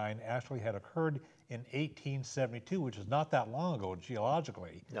 7.9 actually had occurred in 1872, which is not that long ago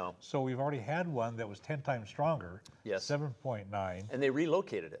geologically. No. So we've already had one that was 10 times stronger, yes. 7.9. And they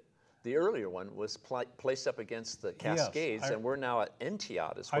relocated it. The earlier one was placed up against the Cascades, and we're now at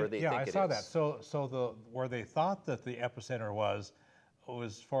Entiat is where they think it is. Yeah, I saw that. So where they thought that the epicenter was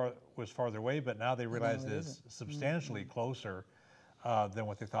farther away, but now they realize it's substantially closer than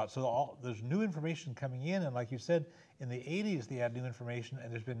what they thought. So there's new information coming in, and like you said, in the 80s they had new information,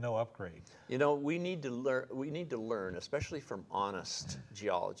 and there's been no upgrade. You know, we need to learn. We need to learn, especially from honest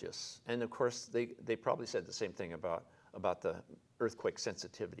geologists. And of course, they probably said the same thing about the earthquake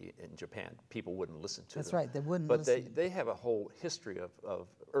sensitivity in Japan. People wouldn't listen to them. That's right. They wouldn't. But they have a whole history of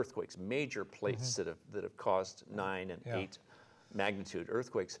earthquakes, major plates that have caused 9 and 8 magnitude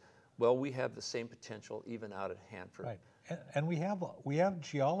earthquakes. Well, we have the same potential even out at Hanford. Right. And we have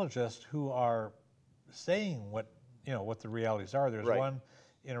geologists who are saying what the realities are. There's one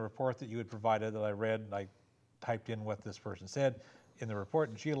in a report that you had provided that I read, and I typed in what this person said. In the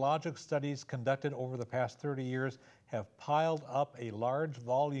report, geologic studies conducted over the past 30 years have piled up a large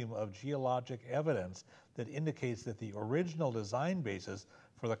volume of geologic evidence that indicates that the original design basis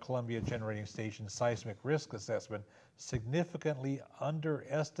for the Columbia Generating Station seismic risk assessment significantly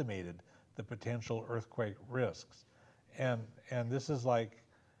underestimated the potential earthquake risks. And this is like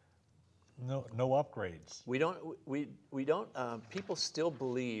no upgrades. We don't. People still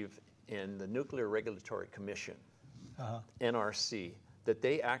believe in the Nuclear Regulatory Commission, NRC, that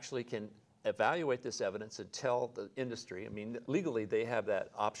they actually can evaluate this evidence and tell the industry. I mean, legally they have that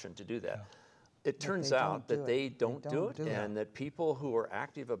option to do that. Yeah. It turns out that they don't do it, and that people who are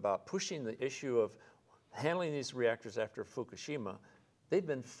active about pushing the issue of handling these reactors after Fukushima, they've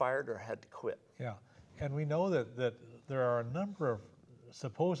been fired or had to quit. Yeah, and we know that there are a number of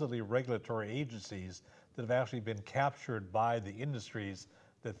supposedly regulatory agencies that have actually been captured by the industries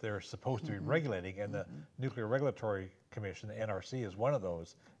that they're supposed to be regulating, and the Nuclear Regulatory Commission, the NRC, is one of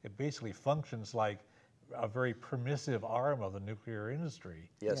those. It basically functions like a very permissive arm of the nuclear industry.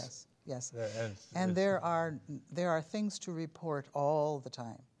 Yes. Yes. And there are things to report all the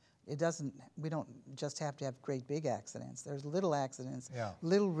time. We don't just have to have great big accidents. There's little accidents,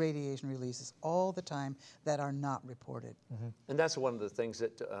 little radiation releases all the time that are not reported. And that's one of the things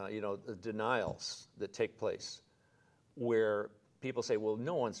that, the denials that take place, where people say, well,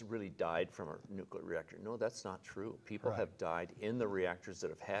 no one's really died from a nuclear reactor. No, that's not true. People have died in the reactors that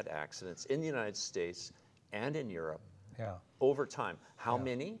have had accidents in the United States and in Europe over time. How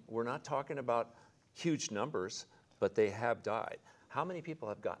many? We're not talking about huge numbers, but they have died. How many people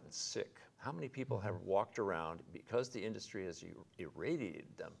have gotten sick? How many people have walked around because the industry has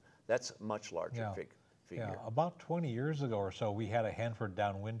irradiated them? That's a much larger figure. Yeah, about 20 years ago or so, we had a Hanford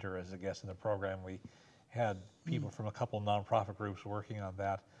Downwinder as a guest in the program. We had people from a couple nonprofit groups working on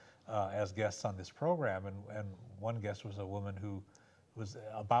that as guests on this program, and one guest was a woman who was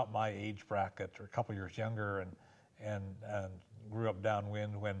about my age bracket, or a couple years younger, and grew up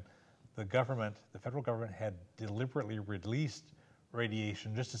downwind when the federal government had deliberately released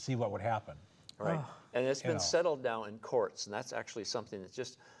radiation just to see what would happen. Right, and it's been settled now in courts, and that's actually something that's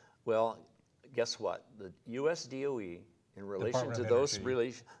just, well, guess what? The U.S. DOE, in relation to those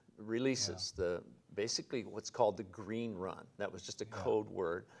releases, basically what's called the green run, that was just a code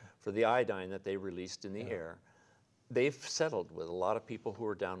word for the iodine that they released in the air, they've settled with a lot of people who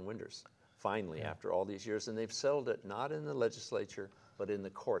are downwinders. finally, after all these years. And they've settled it not in the legislature, but in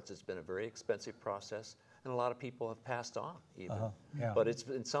the courts. It's been a very expensive process, and a lot of people have passed on even. But it's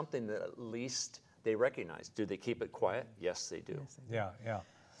been something that at least they recognize. Do they keep it quiet? Yes, they do. Yes, they do. Yeah.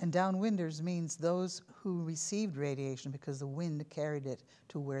 And downwinders means those who received radiation because the wind carried it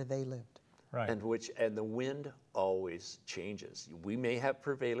to where they lived. Right. And the wind always changes. We may have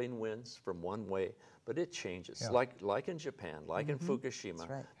prevailing winds from one way, but it changes. Like in Japan, like in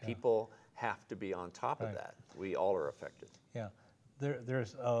Fukushima, people have to be on top of that. We all are affected. Yeah.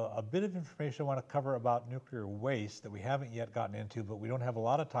 There's a bit of information I want to cover about nuclear waste that we haven't yet gotten into, but we don't have a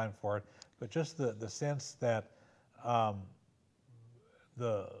lot of time for it. But just the sense that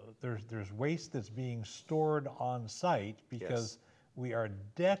there's waste that's being stored on site because we are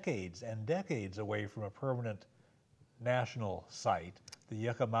decades and decades away from a permanent national site. The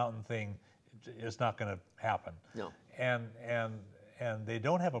Yucca Mountain thing is not going to happen. No. And they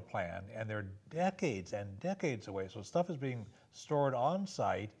don't have a plan, and they're decades and decades away. So stuff is being stored on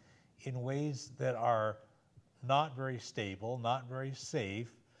site in ways that are not very stable, not very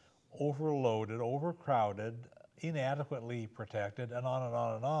safe, overloaded, overcrowded, inadequately protected, and on and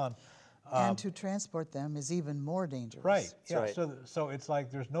on and on. And to transport them is even more dangerous. Right. Yeah. Right. So it's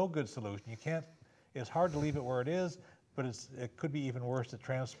like there's no good solution. You can't. It's hard to leave it where it is, but it could be even worse to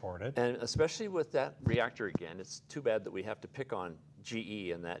transport it. And especially with that reactor again, it's too bad that we have to pick on GE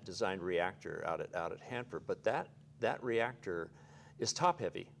and that designed reactor out at Hanford. But that reactor is top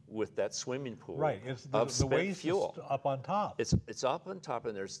heavy with that swimming pool. Right. It's of the spent waste fuel. is up on top. It's up on top,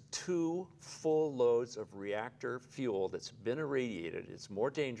 and there's 2 full loads of reactor fuel that's been irradiated. It's more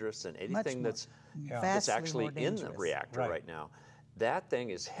dangerous than anything that's actually in the reactor right now. That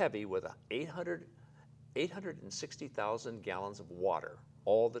thing is heavy with 860,000 gallons of water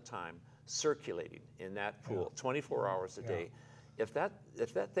all the time circulating in that pool, 24 hours a day. If that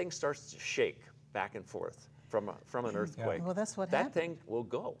thing starts to shake back and forth from an earthquake, well, that's what that happened. thing will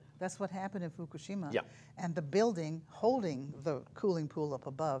go. That's what happened in Fukushima. Yeah. And the building holding the cooling pool up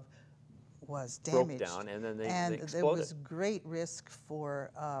above was damaged. Broke down, and then they And exploded. there was great risk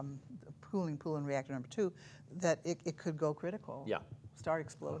for the cooling pool in reactor number 2 that it could go critical. Yeah. Start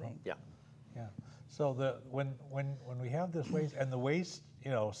exploding. Yeah. Yeah. So when we have this waste, and the waste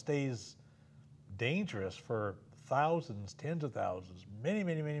stays dangerous for thousands, tens of thousands,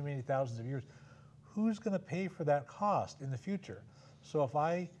 many thousands of years, who's going to pay for that cost in the future? So if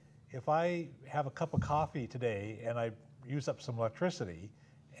I have a cup of coffee today and I use up some electricity,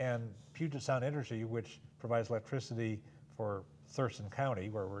 and Puget Sound Energy, which provides electricity for Thurston County,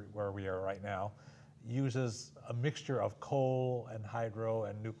 where we are right now, uses a mixture of coal and hydro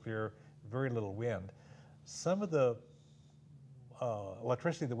and nuclear, very little wind. Some of the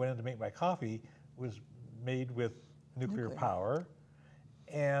electricity that went in to make my coffee was made with nuclear power,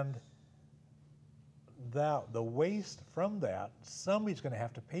 and the waste from that, somebody's going to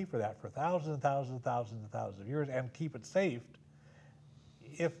have to pay for that for thousands and thousands and thousands and thousands of years and keep it safe.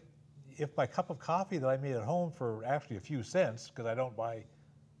 If my cup of coffee that I made at home for actually a few cents, because I don't buy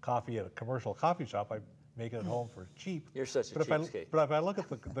coffee at a commercial coffee shop, I make it at home for cheap. You're such a cheapskate. But if I look at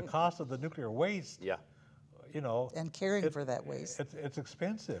the cost of the nuclear waste, and caring for that waste, it's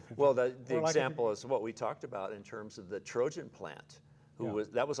expensive. Well, the example is what we talked about in terms of the Trojan plant.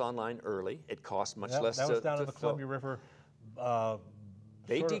 That was online early. It cost much less to That was down in the Columbia River.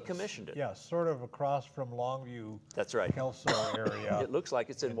 They decommissioned it. Yeah, sort of across from Longview. That's right. Kelso area. It looks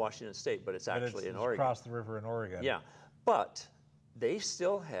like it's in Washington State, but it's actually in Oregon. Across the river in Oregon. Yeah, but they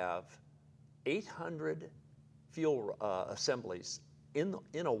still have 800 fuel assemblies in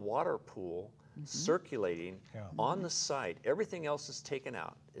a water pool circulating on the site. Everything else is taken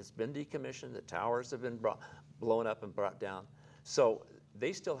out. It's been decommissioned. The towers have been blown up and brought down. So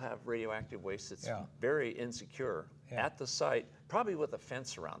they still have radioactive waste that's very insecure at the site, probably with a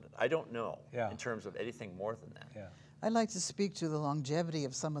fence around it. I don't know in terms of anything more than that. Yeah. I'd like to speak to the longevity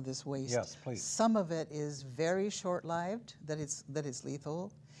of some of this waste. Yes, please. Some of it is very short-lived, that it's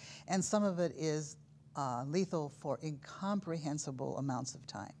lethal, and some of it is lethal for incomprehensible amounts of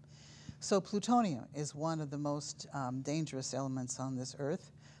time. So plutonium is one of the most dangerous elements on this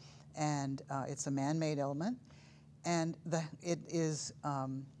Earth, and it's a man-made element, and it is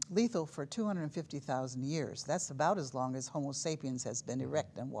lethal for 250,000 years. That's about as long as Homo sapiens has been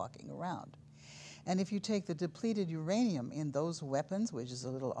erect and walking around. And if you take the depleted uranium in those weapons, which is a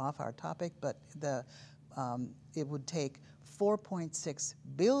little off our topic, but it would take 4.6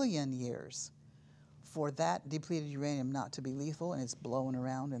 billion years for that depleted uranium not to be lethal, and it's blowing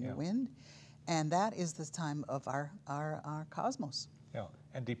around in the wind. And that is the time of our cosmos. Yeah,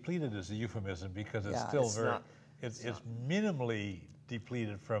 and depleted is a euphemism because it's still it's minimally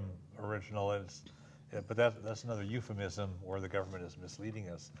depleted from original. But that's another euphemism where the government is misleading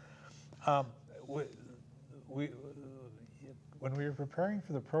us. When we were preparing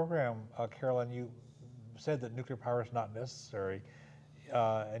for the program, Carolyn, you said that nuclear power is not necessary,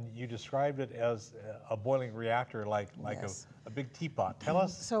 and you described it as a boiling reactor, like Yes. a big teapot. Tell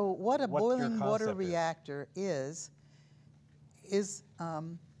us. So what a boiling water concept reactor is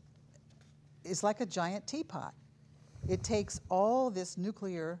like a giant teapot. It takes all this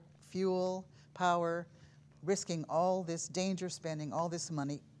nuclear fuel, power, risking all this danger, spending all this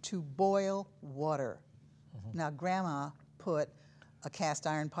money to boil water. Now, Grandma put a cast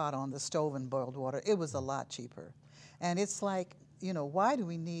iron pot on the stove and boiled water. It was a lot cheaper. And it's like, you know, why do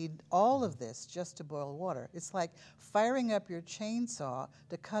we need all of this just to boil water? It's like firing up your chainsaw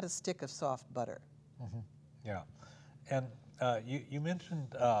to cut a stick of soft butter. Yeah. And you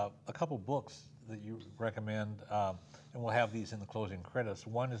mentioned a couple books that you recommend, and we'll have these in the closing credits.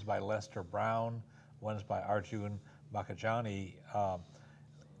 One is by Lester Brown, one is by Arjun Makhijani.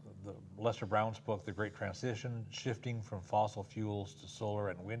 The Lester Brown's book, The Great Transition, Shifting from Fossil Fuels to Solar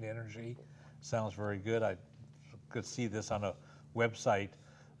and Wind Energy. Sounds very good. I could see this on a website,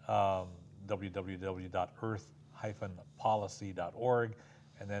 www.earth-policy.org,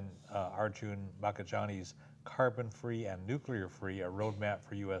 and then Arjun Makhijani's Carbon-Free and Nuclear-Free, a Roadmap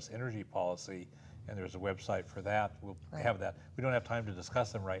for U.S. Energy Policy, and there's a website for that. We'll have that. We don't have time to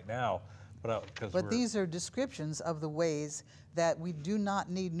discuss them right now, but these are descriptions of the ways that we do not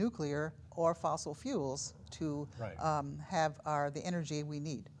need nuclear or fossil fuels to have the energy we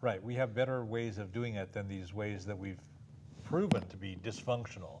need. Right. We have better ways of doing it than these ways that we've proven to be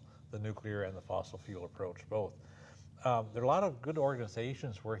dysfunctional, the nuclear and the fossil fuel approach both. There are a lot of good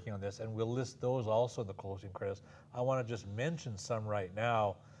organizations working on this, and we'll list those also in the closing credits. I want to just mention some right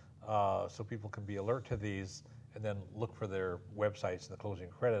now so people can be alert to these and then look for their websites in the closing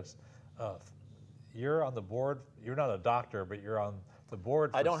credits. You're on the board. You're not a doctor, but you're on the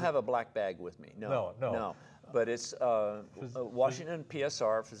board. I don't have a black bag with me. No. But it's Washington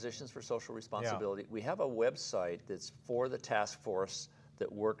PSR, Physicians for Social Responsibility. We have a website that's for the task force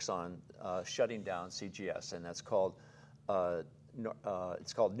that works on shutting down CGS, and that's called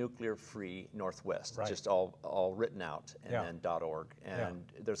Nuclear Free Northwest. Right. Just all written out, and then .org. And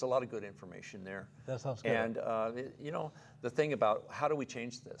there's a lot of good information there. That sounds good. And you know, the thing about how do we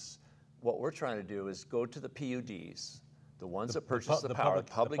change this? What we're trying to do is go to the PUDs, the ones that purchase the power,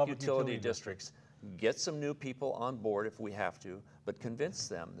 public utility districts, get some new people on board if we have to, but convince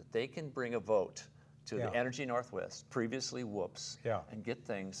them that they can bring a vote to the Energy Northwest, previously WHOOPS, and get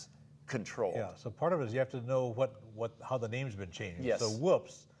things controlled. Yeah, so part of it is you have to know how the name's been changed. Yes. So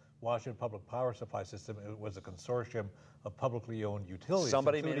WHOOPS, Washington Public Power Supply System, it was a consortium of publicly owned utilities.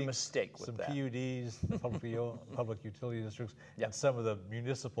 Somebody made a mistake with that. Some PUDs, publicly owned public utility districts, and some of the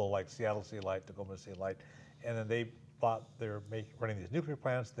municipal, like Seattle City Light, Tacoma City Light, and then they thought they were running these nuclear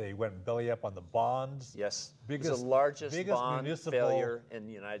plants. They went belly up on the bonds. Yes, biggest, it was the largest bond municipal failure in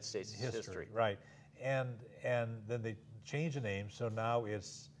the United States history. Right, and then they changed the name, so now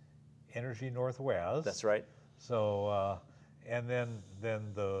it's Energy Northwest. That's right. So, and then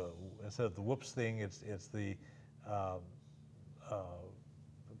instead of the WHOOPS thing, it's the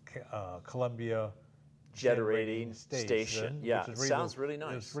Columbia Generating Station. Yeah, really sounds really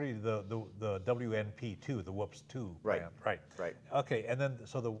nice. It's really the WNP2, the WHOOPS 2 right. Right. Right. Okay, and then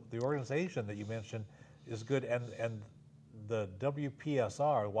so the organization that you mentioned is good, and the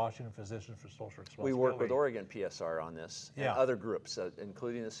WPSR, Washington Physicians for Social Responsibility. We work with Oregon PSR on this, and other groups,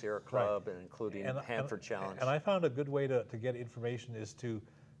 including the Sierra Club and including Hanford Challenge. And I found a good way to get information is to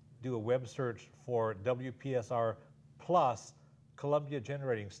do a web search for WPSR plus Columbia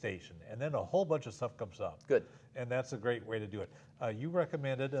Generating Station, and then a whole bunch of stuff comes up. Good. And that's a great way to do it. You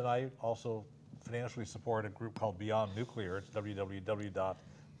recommended, and I also financially support a group called Beyond Nuclear. It's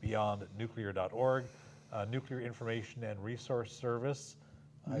www.beyondnuclear.org. Nuclear Information and Resource Service.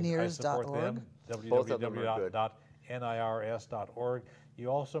 I support them. www.nirs.org. You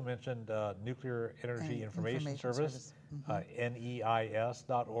also mentioned Nuclear Energy Information Service,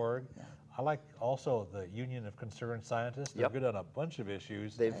 NEIS.org. Yeah. I like also the Union of Concerned Scientists. They're good on a bunch of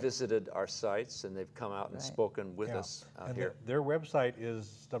issues. They've visited our sites and they've come out and spoken with us out here. Their website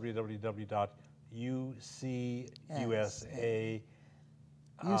is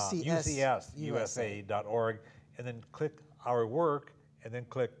www.UCSUSA.org, and then click Our Work, and then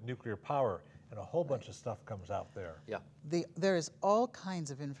click Nuclear Power. and a whole bunch of stuff comes out there. Yeah. There is all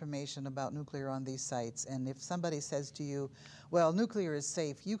kinds of information about nuclear on these sites, and if somebody says to you, well, nuclear is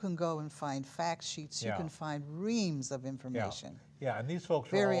safe, you can go and find fact sheets, you can find reams of information. Yeah, and these folks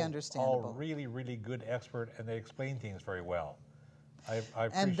Very are understandable. all really, really good expert, and they explain things very well. I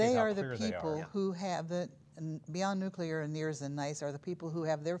appreciate And they how are the clear they people who have beyond nuclear and nears and nice are the people who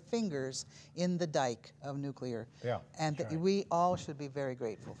have their fingers in the dike of nuclear. Yeah, and that's right. we all should be very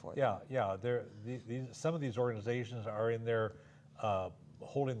grateful for them. Yeah. Some of these organizations are in there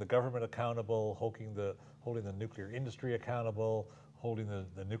holding the government accountable, holding the nuclear industry accountable, holding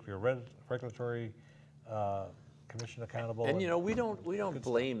the Nuclear Regulatory Commission accountable. And you know, we don't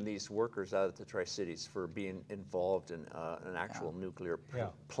blame these workers out at the Tri-Cities for being involved in an actual nuclear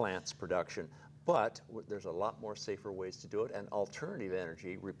plant's production. But there's a lot more safer ways to do it, and alternative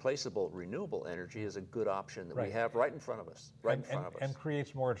energy, replaceable, renewable energy, is a good option that we have right in front of us. And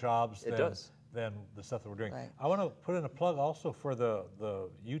creates more jobs than the stuff that we're doing. Right. I want to put in a plug also for the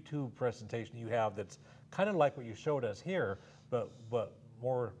YouTube presentation you have that's kind of like what you showed us here, but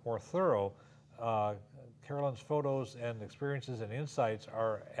more thorough. Carolyn's photos and experiences and insights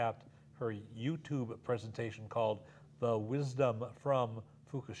are at her YouTube presentation called The Wisdom from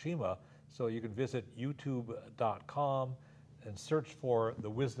Fukushima. So you can visit youtube.com and search for The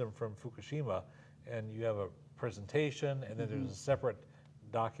Wisdom from Fukushima, and you have a presentation, and then there's a separate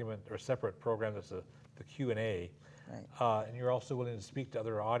document or separate program that's the Q&A. Right. And you're also willing to speak to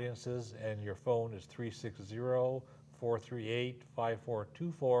other audiences, and your phone is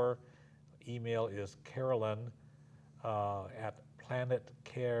 360-438-5424. Email is Carolyn at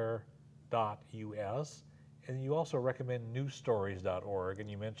planetcare.us. And you also recommend newsstories.org, and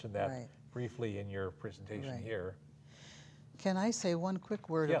you mentioned that briefly in your presentation here. Can I say one quick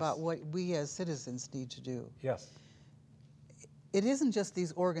word about what we as citizens need to do? Yes. It isn't just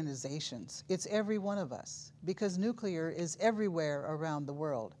these organizations, it's every one of us, because nuclear is everywhere around the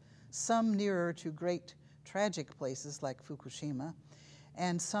world, some nearer to great tragic places like Fukushima,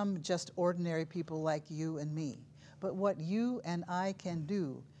 and some just ordinary people like you and me. But what you and I can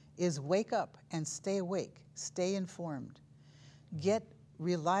do is wake up and stay awake, stay informed, get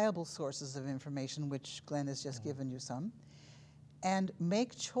reliable sources of information, which Glenn has just given you some, and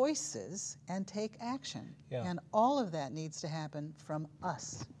make choices and take action. And all of that needs to happen from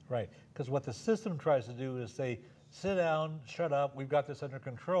us. Right, because what the system tries to do is say, sit down, shut up, we've got this under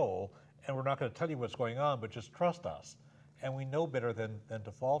control, and we're not going to tell you what's going on, but just trust us. And we know better than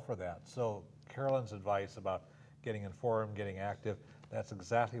to fall for that. So Carolyn's advice about getting informed, getting active, that's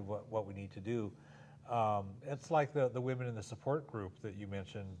exactly what we need to do. It's like the women in the support group that you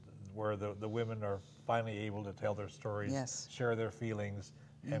mentioned, where the women are finally able to tell their stories, share their feelings,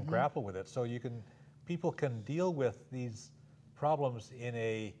 and grapple with it. So people can deal with these problems in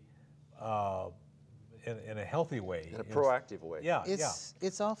a healthy way, in a proactive way.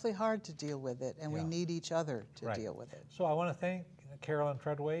 It's awfully hard to deal with it, and we need each other to deal with it. So I want to thank Carolyn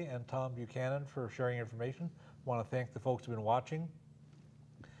Treadway and Tom Buchanan for sharing information. I want to thank the folks who've been watching.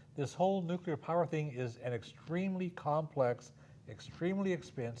 This whole nuclear power thing is an extremely complex, extremely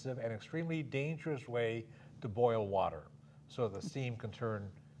expensive, and extremely dangerous way to boil water so the steam can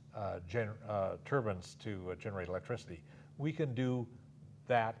turn turbines to generate electricity. We can do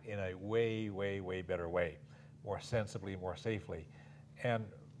that in a way, way, way better way, more sensibly, more safely. And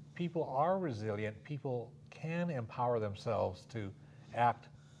people are resilient. People can empower themselves to act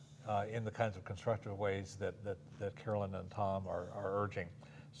in the kinds of constructive ways that Carolyn and Tom are urging.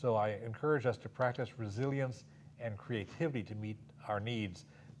 So I encourage us to practice resilience and creativity to meet our needs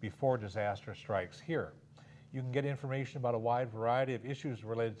before disaster strikes here. You can get information about a wide variety of issues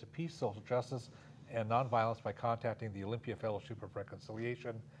related to peace, social justice, and nonviolence by contacting the Olympia Fellowship of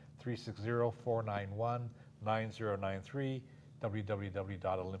Reconciliation, 360-491-9093,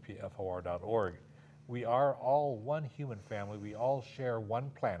 www.olympiafor.org. We are all one human family. We all share one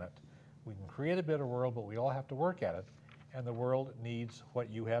planet. We can create a better world, but we all have to work at it, and the world needs what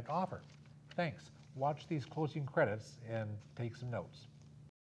you have to offer. Thanks. Watch these closing credits and take some notes.